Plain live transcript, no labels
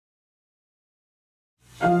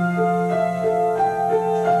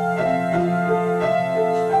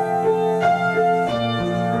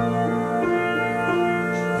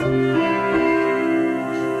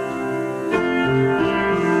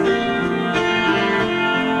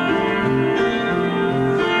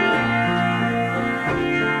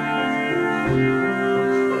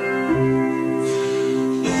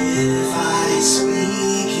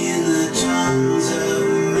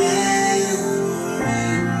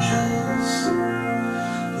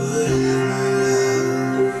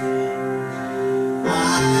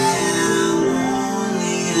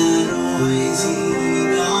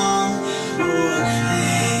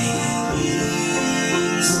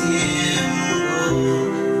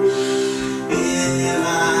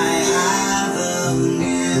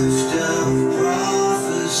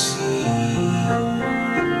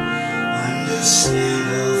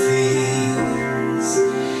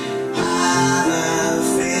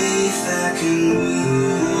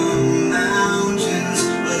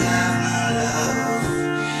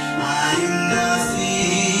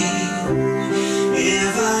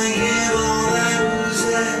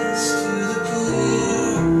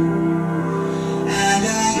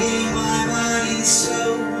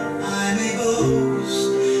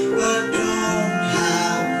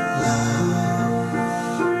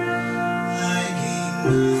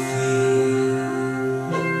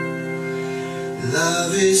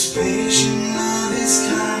Love is patient, love is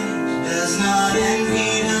kind, does not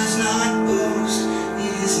envy, does not boast,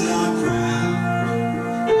 it is not proud,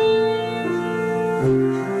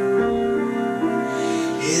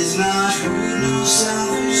 is not rude, no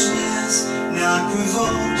selfishness, not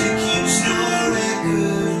provoked, it keeps no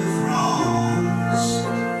record of wrongs.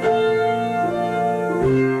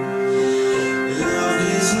 Love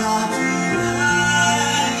does not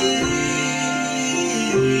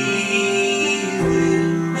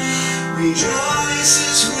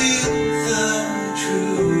rejoices with the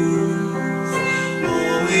truth,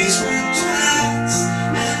 always protects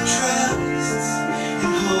and trusts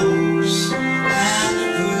and hopes and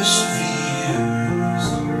perseveres.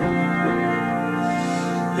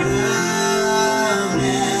 Love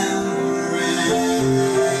never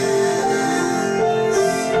ends.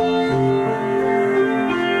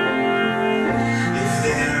 If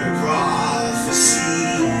there are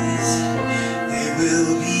prophecies, they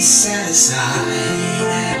will be set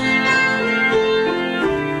aside.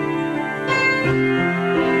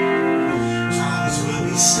 Tongues will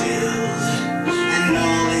be stilled, and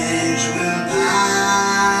knowledge will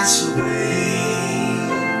pass away.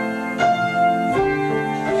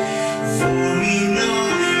 For we know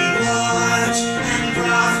in part, and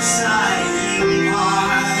prophesy in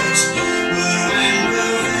part, but when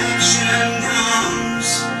perfection comes,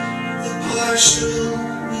 the partial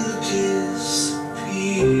will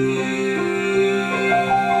disappear.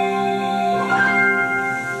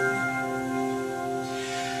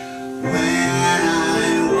 When I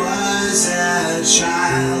was a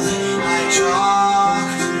child, I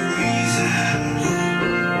talked and reasoned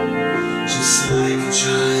just like a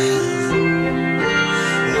child.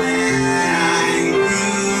 When I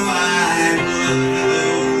grew, I put the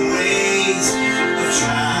ways of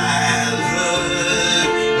childhood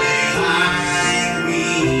behind me.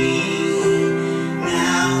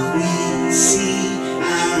 Now we see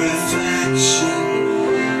our reflection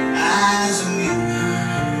as a mirror,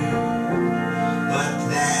 but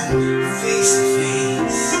then face to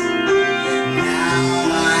face. Now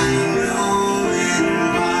I know in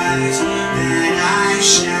part, then I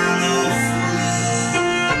shall know fully,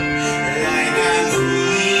 like I'm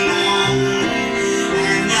fully known.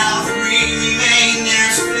 And now three remain,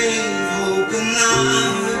 there's faith, hope, and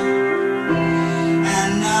love.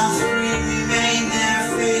 And now three remain, there's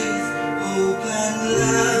faith, hope, and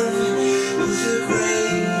love. But the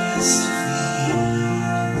greatest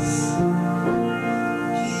of these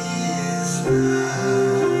is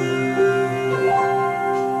love.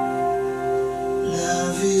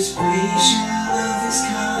 Love is patient, love is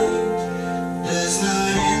kind.